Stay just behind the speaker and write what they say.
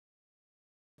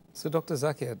So, Dr.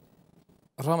 Zakir,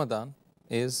 Ramadan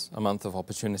is a month of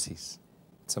opportunities.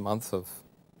 It's a month of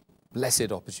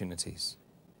blessed opportunities.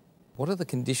 What are the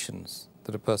conditions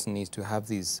that a person needs to have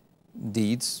these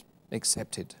deeds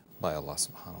accepted by Allah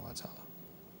subhanahu wa ta'ala?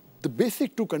 The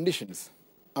basic two conditions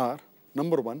are,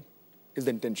 number one is the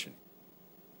intention.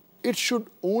 It should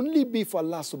only be for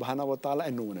Allah subhanahu wa ta'ala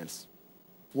and no one else.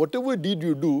 Whatever deed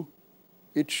you do,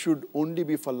 it should only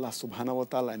be for Allah subhanahu wa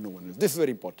ta'ala and no one else. This is very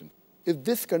important. If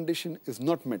this condition is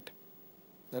not met,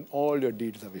 then all your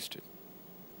deeds are wasted.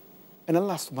 And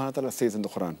Allah subhanahu wa ta'ala says in the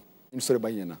Quran, in Surah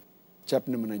Bayyana,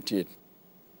 chapter number 98,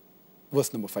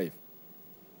 verse number 5,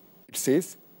 it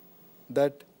says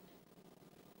that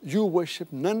you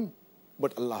worship none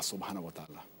but Allah subhanahu wa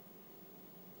ta'ala.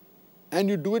 And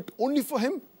you do it only for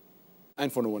Him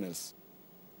and for no one else.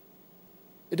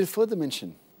 It is further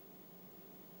mentioned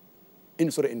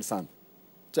in Surah Insan,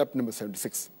 chapter number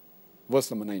 76, verse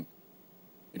number 9.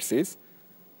 It says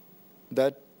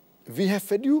that we have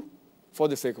fed you for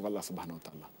the sake of Allah subhanahu wa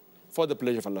ta'ala, for the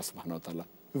pleasure of Allah subhanahu wa ta'ala.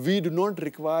 We do not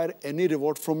require any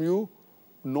reward from you,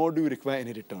 nor do you require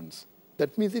any returns.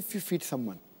 That means if you feed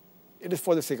someone, it is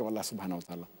for the sake of Allah subhanahu wa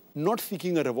ta'ala, not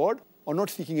seeking a reward or not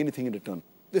seeking anything in return.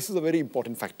 This is a very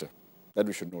important factor that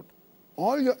we should note.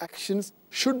 All your actions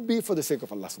should be for the sake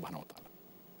of Allah subhanahu wa ta'ala.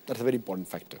 That's a very important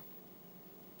factor.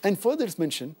 And further it's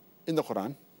mentioned in the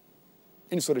Quran,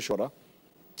 in Surah Shura,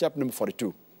 chapter number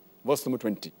 42, verse number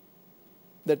 20,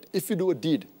 that if you do a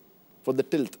deed for the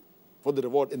tilth, for the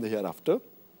reward in the hereafter,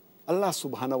 Allah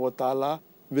subhanahu wa ta'ala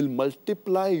will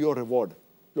multiply your reward,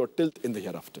 your tilth in the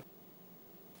hereafter.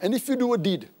 And if you do a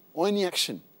deed or any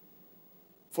action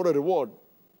for a reward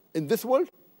in this world,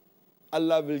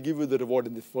 Allah will give you the reward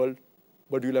in this world,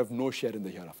 but you'll have no share in the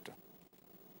hereafter.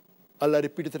 Allah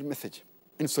repeated that message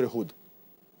in Surah Hud,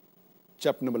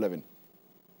 chapter number 11,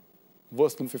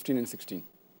 verse number 15 and 16,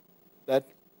 that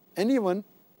anyone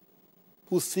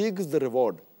who seeks the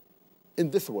reward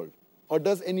in this world or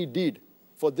does any deed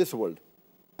for this world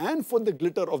and for the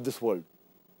glitter of this world,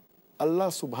 Allah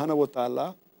subhanahu wa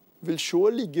ta'ala will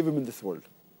surely give him in this world,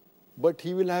 but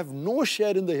he will have no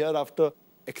share in the hereafter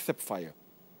except fire,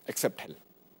 except hell.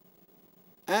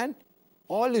 And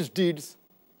all his deeds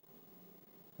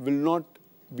will not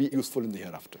be useful in the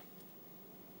hereafter.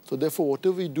 So therefore,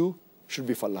 whatever we do should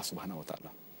be for Allah subhanahu wa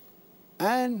ta'ala.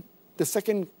 And the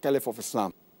second caliph of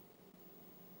Islam,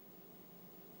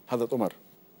 Hazrat Umar,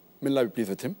 may Allah be pleased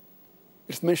with him,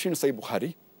 it's mentioned in Sahih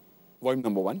Bukhari, volume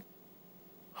number 1,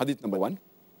 hadith number 1,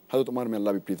 Hazrat Umar, may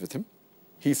Allah be pleased with him,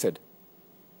 he said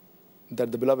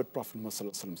that the beloved Prophet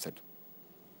Muhammad said,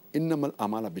 Innamal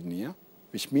amala binniya,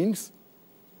 which means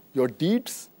your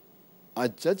deeds are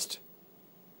judged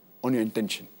on your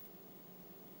intention.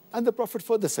 And the Prophet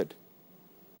further said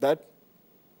that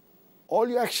all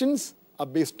your actions are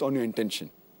based on your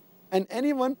intention. And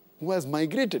anyone who has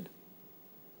migrated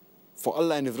for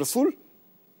Allah and His Rasul,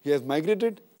 he has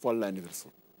migrated for Allah and His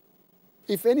Rasul.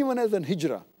 If anyone has done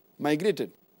hijrah,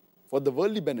 migrated for the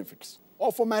worldly benefits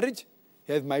or for marriage,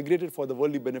 he has migrated for the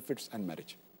worldly benefits and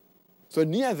marriage. So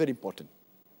niyyah is very important.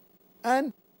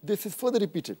 And this is further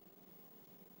repeated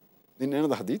in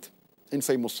another hadith, in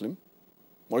Sahih Muslim,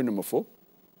 volume number 4,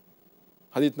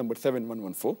 hadith number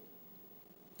 7114.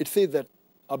 It says that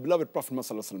our beloved Prophet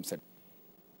Muhammad said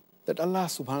that Allah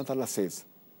subhanahu wa ta'ala says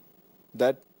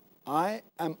that I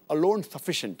am alone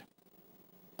sufficient.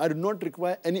 I do not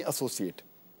require any associate.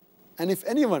 And if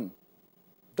anyone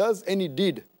does any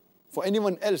deed for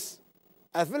anyone else,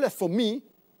 as well as for me,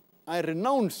 I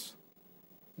renounce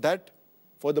that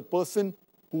for the person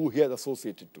who he has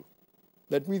associated to.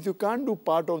 That means you can't do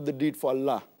part of the deed for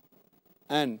Allah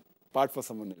and part for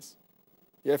someone else.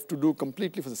 You have to do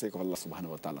completely for the sake of Allah subhanahu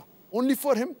wa ta'ala. Only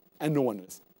for Him and no one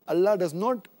else. Allah does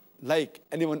not like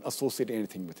anyone associating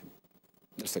anything with Him.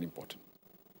 That's very important.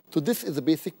 So this is the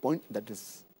basic point, that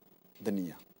is the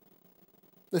niyyah.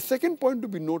 The second point to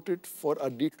be noted for our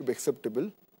deed to be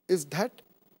acceptable is that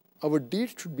our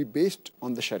deed should be based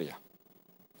on the Sharia.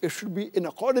 It should be in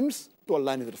accordance to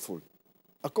Allah and His Rasul,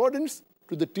 accordance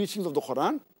to the teachings of the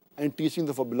Quran and teachings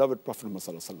of our beloved Prophet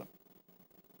Muhammad.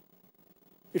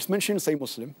 It's mentioned in Sahih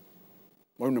Muslim,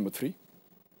 volume number 3,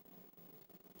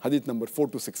 hadith number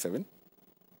 4267,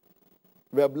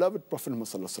 where our beloved Prophet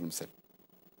Muhammad said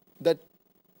that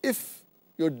if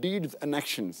your deeds and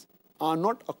actions are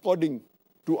not according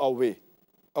to our way,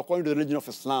 according to the religion of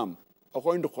Islam,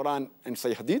 according to Quran and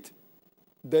Sahih Hadith,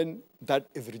 then that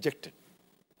is rejected.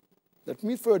 That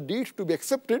means for your deeds to be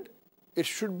accepted, it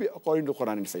should be according to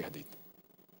Quran and Sahih Hadith.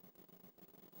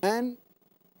 And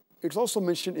it's also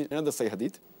mentioned in another Sahih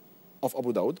Hadith of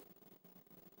Abu Dawud,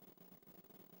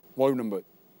 volume number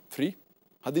 3,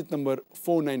 Hadith number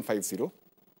 4950.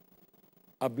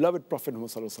 Our beloved Prophet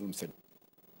Muhammad said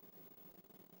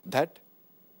that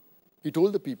he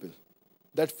told the people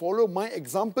that follow my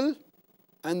example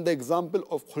and the example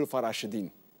of Khulafa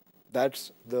Rashidin.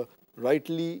 That's the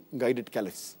rightly guided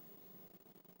caliphs.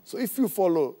 So if you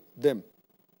follow them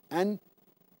and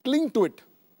cling to it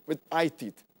with eye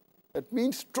teeth, that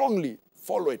means strongly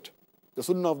follow it. The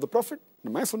sunnah of the Prophet,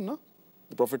 my sunnah,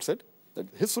 the Prophet said that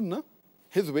his sunnah,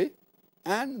 his way,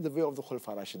 and the way of the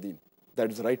Khulafa Rashidin. That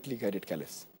is rightly guided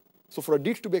caliphs. So for a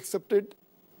deed to be accepted,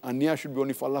 a niyah should be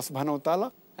only for Allah subhanahu wa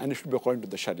ta'ala, and it should be according to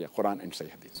the Sharia, Quran and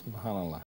Sahih Hadith. Subhanallah.